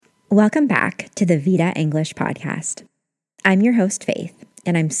Welcome back to the Vita English Podcast. I'm your host, Faith,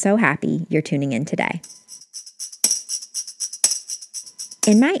 and I'm so happy you're tuning in today.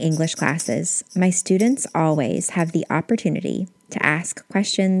 In my English classes, my students always have the opportunity to ask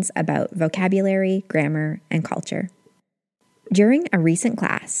questions about vocabulary, grammar, and culture. During a recent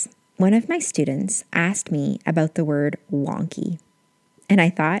class, one of my students asked me about the word wonky, and I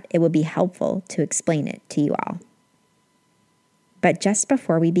thought it would be helpful to explain it to you all. But just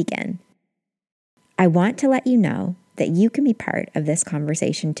before we begin, I want to let you know that you can be part of this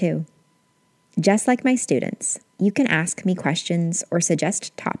conversation too. Just like my students, you can ask me questions or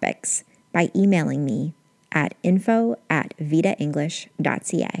suggest topics by emailing me at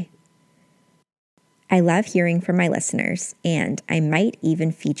info@vitaenglish.ca. I love hearing from my listeners, and I might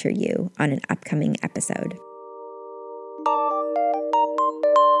even feature you on an upcoming episode.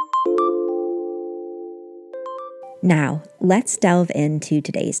 Now, let's delve into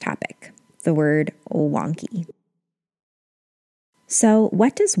today's topic, the word wonky. So,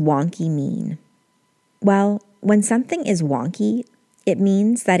 what does wonky mean? Well, when something is wonky, it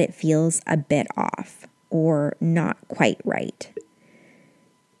means that it feels a bit off or not quite right.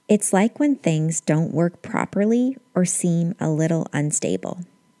 It's like when things don't work properly or seem a little unstable.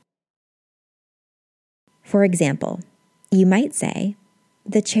 For example, you might say,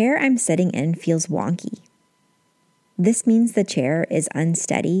 "The chair I'm sitting in feels wonky." This means the chair is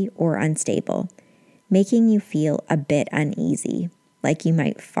unsteady or unstable, making you feel a bit uneasy, like you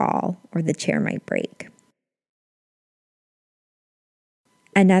might fall or the chair might break.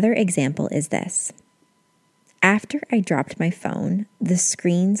 Another example is this. After I dropped my phone, the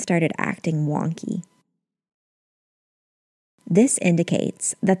screen started acting wonky. This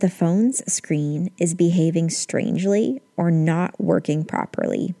indicates that the phone's screen is behaving strangely or not working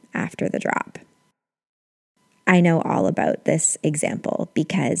properly after the drop. I know all about this example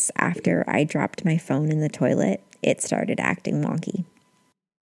because after I dropped my phone in the toilet, it started acting wonky.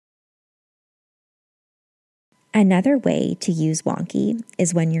 Another way to use wonky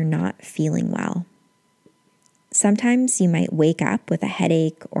is when you're not feeling well. Sometimes you might wake up with a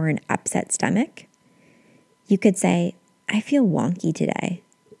headache or an upset stomach. You could say, "I feel wonky today."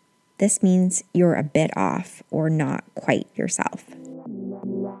 This means you're a bit off or not quite yourself.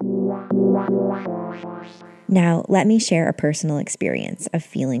 Now, let me share a personal experience of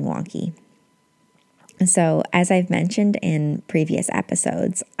feeling wonky. So, as I've mentioned in previous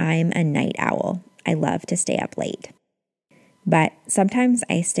episodes, I'm a night owl. I love to stay up late. But sometimes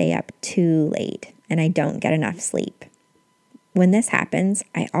I stay up too late and I don't get enough sleep. When this happens,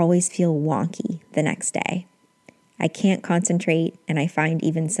 I always feel wonky the next day. I can't concentrate and I find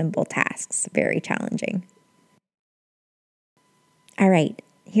even simple tasks very challenging. All right,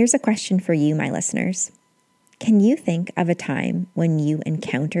 here's a question for you, my listeners. Can you think of a time when you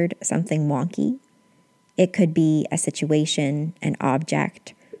encountered something wonky? It could be a situation, an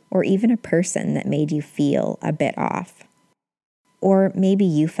object, or even a person that made you feel a bit off. Or maybe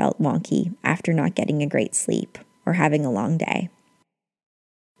you felt wonky after not getting a great sleep or having a long day.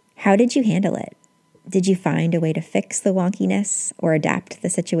 How did you handle it? Did you find a way to fix the wonkiness or adapt the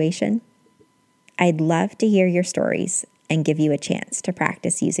situation? I'd love to hear your stories and give you a chance to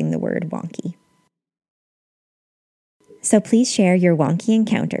practice using the word wonky. So please share your wonky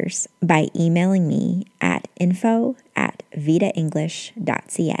encounters by emailing me at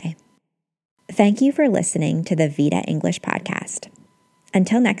info@vitaenglish.ca. Thank you for listening to the Vita English Podcast.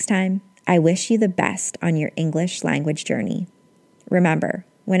 Until next time, I wish you the best on your English language journey. Remember,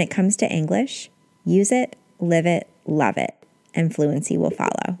 when it comes to English, use it, live it, love it, and fluency will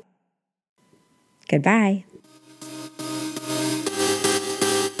follow. Goodbye.